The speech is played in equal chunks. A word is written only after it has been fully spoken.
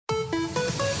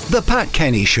The Pat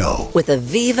Kenny Show with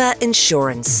Aviva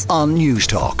Insurance on News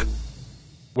Talk.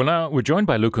 Well, now we're joined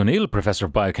by Luke O'Neill, Professor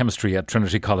of Biochemistry at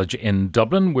Trinity College in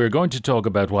Dublin. We're going to talk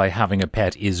about why having a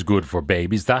pet is good for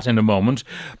babies, that in a moment.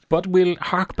 But we'll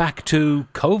hark back to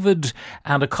COVID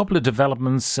and a couple of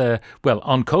developments, on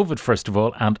COVID first of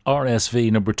all, and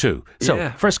RSV number 2.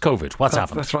 So, First COVID, what's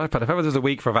happened? That's right, Pat. If ever there's a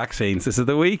week for vaccines, this is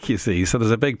the week, you see. So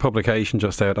there's a big publication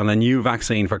just out on a new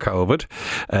vaccine for COVID.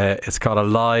 It's called a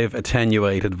live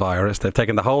attenuated virus. They've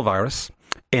taken the whole virus,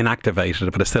 inactivated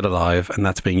it, but it's still alive, and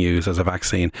that's being used as a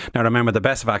vaccine. Now remember, the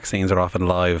best vaccines are often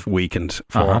live weakened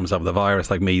forms of the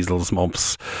virus, like measles,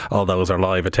 mumps. All those are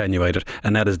live attenuated,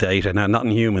 and that is data. Now, not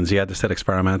in humans yet, they're still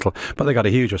experimental, but they got a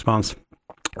huge response.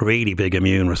 Really big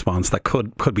immune response that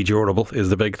could be durable is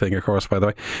the big thing, of course, by the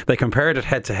way. They compared it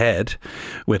head to head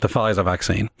with the Pfizer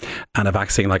vaccine and a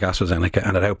vaccine like AstraZeneca,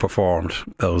 and it outperformed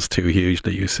those two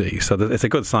hugely, you see. So it's a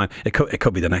good sign. It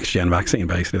could be the next gen vaccine,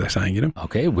 basically, they're saying, you know.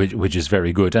 Okay, which is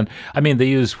very good. And I mean, they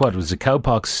use,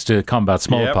 cowpox to combat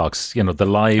smallpox, the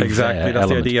live exactly, that's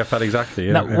element. the idea of that, exactly.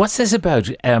 Yeah, now, what's this about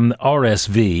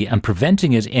RSV and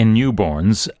preventing it in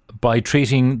newborns by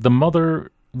treating the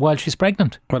mother while she's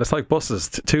pregnant? Well, it's like buses.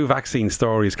 Two vaccine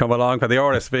stories come along. But the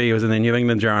RSV was in the New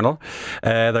England Journal.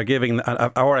 They're giving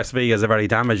RSV is a very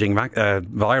damaging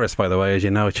virus, by the way, as you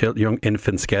know. Young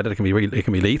infants get it. It can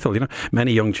be lethal. You know,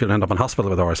 many young children end up in hospital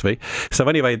with RSV. So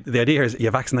anyway, the idea here is you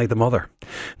vaccinate the mother.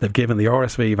 They've given the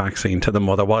RSV vaccine to the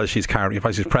mother while she's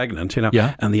pregnant. You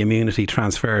know, and the immunity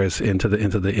transfers into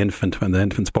the infant when the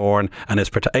infant's born, and it's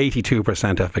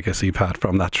 82% efficacy, Pat,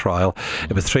 from that trial.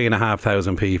 It was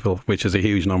 3,500 people, which is a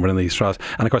huge number in these trials,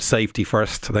 and of course safety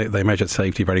first. They measured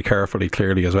safety very carefully,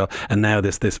 clearly as well, and now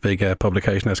this big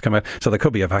publication has come out, so there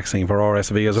could be a vaccine for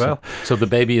RSV as well. So the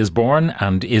baby is born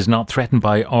and is not threatened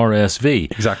by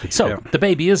RSV. Exactly. So the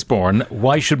baby is born.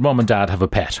 Why should mum and dad have a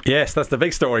pet? Yes, that's the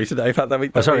big story today.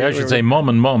 I should say mum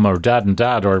and mum, or dad and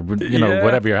dad, or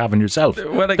whatever you're having yourself.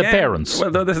 Well, again, the parents.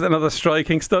 Well, this is another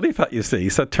striking study, Pat, you see.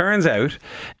 So it turns out,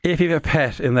 if you have a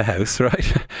pet in the house, right,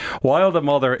 while the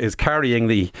mother is carrying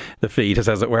the fetus,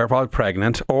 as it were, while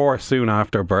pregnant or soon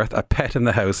after birth, a pet in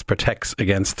the house protects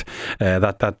against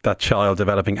that child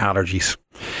developing allergies.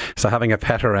 So having a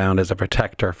pet around is a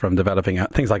protector from developing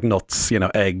things like nuts,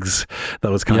 eggs,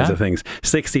 those kinds of things.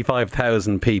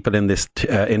 65,000 people in this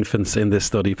infants in this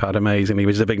study, Pat, amazingly,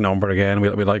 which is a big number again. We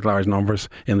like large numbers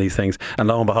in these things. And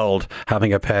lo and behold,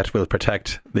 having a pet will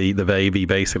protect the baby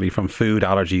basically from food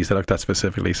allergies. They looked at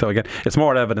specifically. So again, it's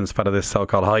more evidence, Pat, of this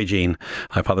so-called hygiene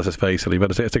hypothesis basically.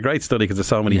 But it's a great study because there's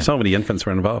so many infants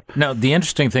were involved. Now, the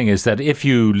interesting thing is that if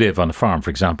you live on a farm, for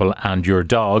example, and your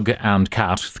dog and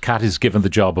the cat is given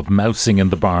the job of mousing in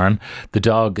the barn, the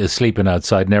dog is sleeping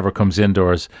outside, never comes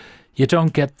indoors, you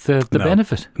don't get the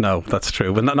benefit. No, that's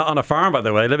true. But not on a farm, by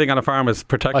the way. Living on a farm is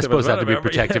protective. I suppose that would be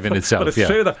protective in itself. But it's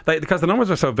true that because the numbers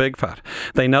are so big, Pat,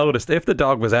 they noticed if the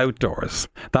dog was outdoors,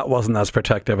 that wasn't as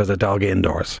protective as a dog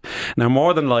indoors. Now,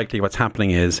 more than likely what's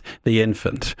happening is the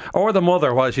infant or the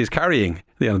mother, while she's carrying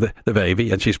the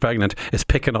baby and she's pregnant, is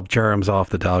picking up germs off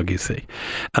the dog, you see.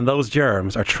 And those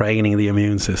germs are training the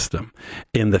immune system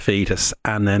in the fetus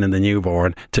and then in the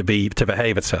newborn to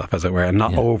behave itself, as it were, and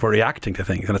not overreacting to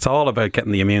things. And it's all about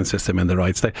getting the immune system in the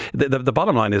right state. The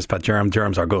bottom line is that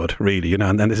germs are good, really,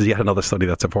 and this is yet another study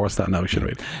that supports that notion,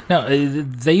 really. Now,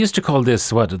 they used to call this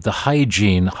the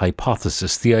hygiene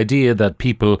hypothesis, the idea that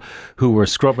people who were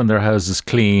scrubbing their houses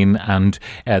clean and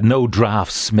no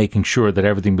drafts, making sure that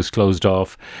everything was closed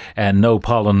off, and no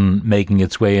pollen making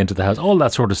its way into the house, all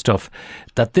that sort of stuff,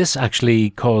 that this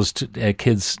actually caused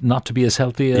kids not to be as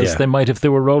healthy as they might if they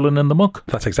were rolling in the muck.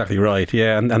 That's exactly right,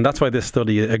 and that's why this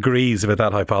study agrees with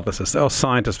that hypothesis.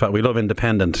 Scientists, but we love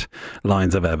independent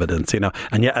lines of evidence,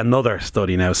 and yet another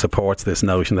study now supports this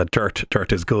notion that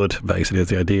dirt is good, basically, is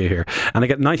the idea here. And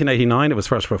again, 1989 it was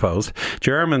first proposed.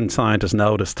 German scientists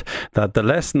noticed that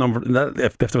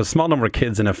if there was a small number of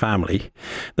kids in a family,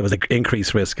 there was an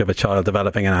increased risk of a child developing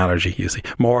an allergy, you see.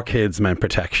 More kids meant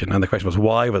protection. And the question was,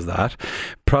 why was that?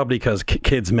 Probably because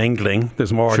kids mingling,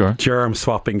 there's more germ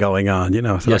swapping going on,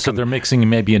 So they're mixing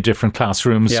maybe in different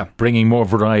classrooms, bringing more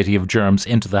variety of germs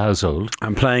into the household.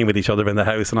 And playing with each other in the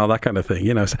house and all that kind of thing,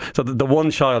 So the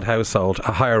one-child household,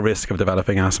 a higher risk of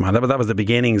developing asthma. That was the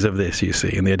beginnings of this, you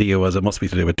see. And the idea was it must be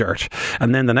to do with dirt.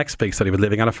 And then the next big study was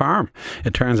living on a farm.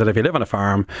 It turns out if you live on a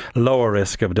farm, lower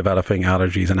risk of developing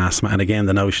allergies and asthma. And again,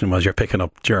 the notion was you're picking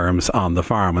up germs on the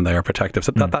farm and they are protective.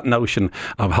 So that notion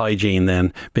of hygiene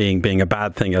then being a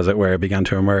bad thing, as it were, began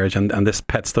to emerge. And this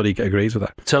pet study agrees with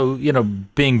that. So,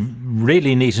 being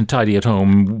really neat and tidy at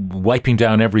home, wiping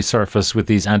down every surface with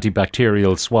these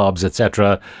antibacterial swabs,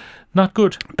 etc., Not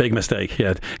good. Big mistake,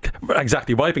 yeah.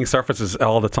 Exactly. Wiping surfaces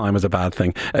all the time is a bad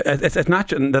thing.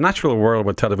 The natural world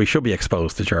would tell us we should be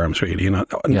exposed to germs, really,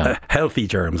 healthy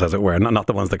germs, as it were, not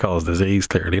the ones that cause disease,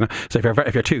 clearly. So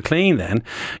if you're too clean, then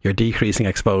you're decreasing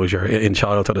exposure in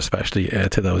childhood, especially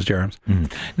to those germs.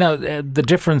 Now, the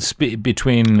difference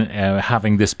between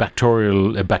having this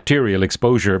bacterial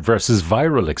exposure versus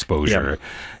viral exposure,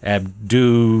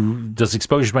 does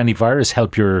exposure to any virus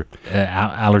help your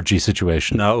allergy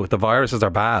situation? No, the viruses are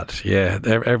bad. Yeah,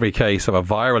 every case of a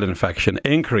viral infection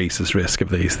increases risk of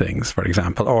these things, for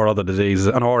example, or other diseases.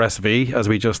 And RSV, as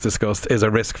we just discussed, is a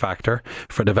risk factor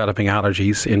for developing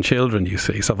allergies in children, you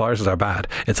see. So viruses are bad.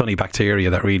 It's only bacteria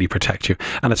that really protect you.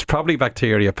 And it's probably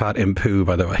bacteria, Pat, in poo,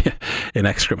 by the way, in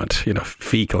excrement,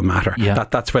 fecal matter. Yeah.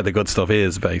 That's where the good stuff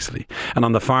is, basically. And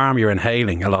on the farm, you're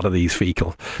inhaling a lot of these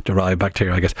fecal-derived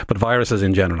bacteria, I guess. But viruses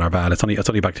in general are bad. It's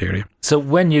only bacteria. So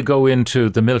when you go into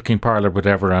the milking parlour,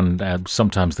 whatever, and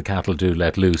sometimes the cattle do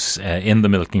let loose in the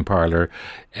milking parlour,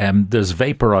 there's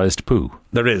vaporised poo.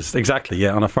 There is, exactly,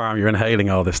 yeah. On a farm, you're inhaling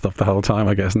all this stuff the whole time,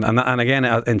 I guess. And again,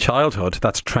 in childhood,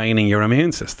 that's training your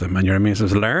immune system, and your immune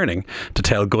system is learning to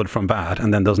tell good from bad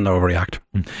and then doesn't overreact.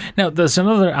 Now, there's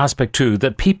another aspect too,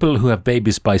 that people who have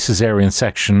babies by caesarean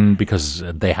section because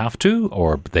they have to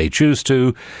or they choose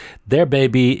to, their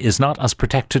baby is not as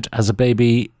protected as a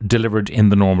baby delivered in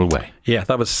the normal way. Yeah,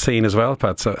 that was seen as well,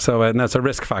 Pat. So it's a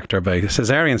risk factor.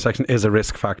 Caesarean section is a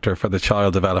risk factor for the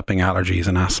child developing allergies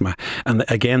and asthma. And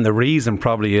again, the reason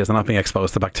probably is they're not being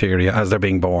exposed to bacteria as they're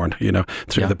being born,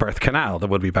 through the birth canal. There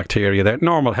would be bacteria there,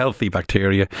 normal, healthy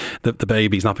bacteria. The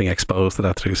baby's not being exposed to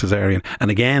that through caesarean. And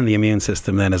again, the immune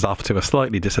system then is off to a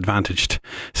slightly disadvantaged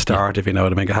start, if you know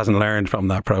what I mean. It hasn't learned from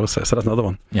that process. So that's another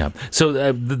one. Yeah. So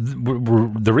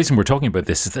the reason we're talking about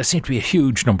this is there seem to be a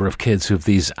huge number of kids who have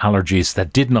these allergies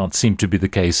that did not seem to be the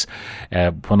case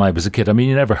when I was a kid. I mean,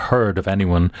 you never heard of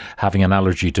anyone having an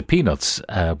allergy to peanuts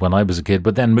when I was a kid,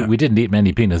 but then we didn't eat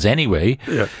many peanuts anyway.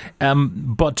 Yeah.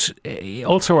 But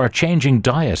also our changing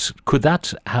diet, could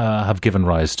that have given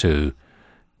rise to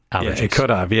allergies? Yeah, it could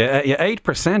have. Yeah,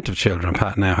 8% of children,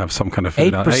 Pat, now have some kind of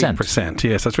food. 8%.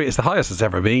 Yes, it's the highest it's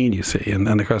ever been, you see. And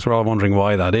of course, we're all wondering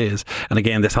why that is. And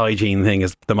again, this hygiene thing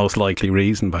is the most likely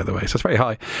reason, by the way. So it's very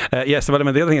high. Yes, but I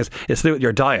mean, the other thing is it's to do with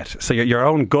your diet. So your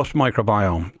own gut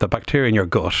microbiome, the bacteria in your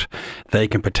gut, they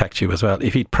can protect you as well.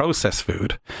 If you eat processed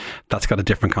food, that's got a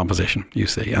different composition, you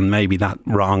see. And maybe that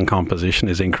wrong composition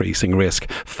is increasing risk.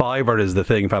 Fibre is the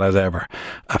thing, Pat, as ever.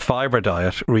 A fibre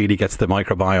diet really gets the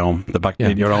microbiome, the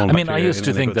bacteria, your own. I mean, I used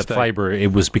to think that fibre,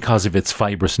 it was because of its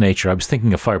fibrous nature. I was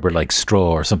thinking of fibre like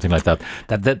straw or something like that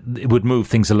it would move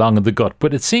things along in the gut.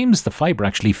 But it seems the fibre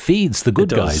actually feeds the good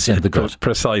guys in the gut.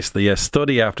 Precisely, yes.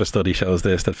 Study after study shows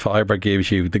this, that fibre gives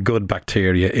you the good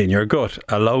bacteria in your gut.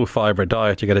 A low fibre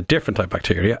diet, you get a different type of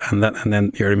bacteria, and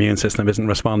then your immune system isn't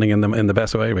responding in the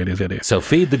best way, really, is the idea. So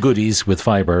feed the goodies with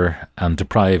fibre and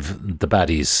deprive the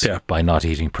baddies by not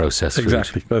eating processed food.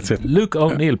 Exactly, that's it. Luke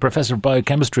O'Neill, Professor of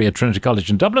Biochemistry at Trinity College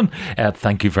in Dublin,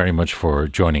 thank you very much for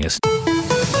joining us.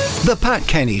 The Pat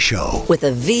Kenny Show with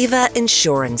Aviva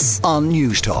Insurance on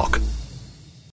News Talk.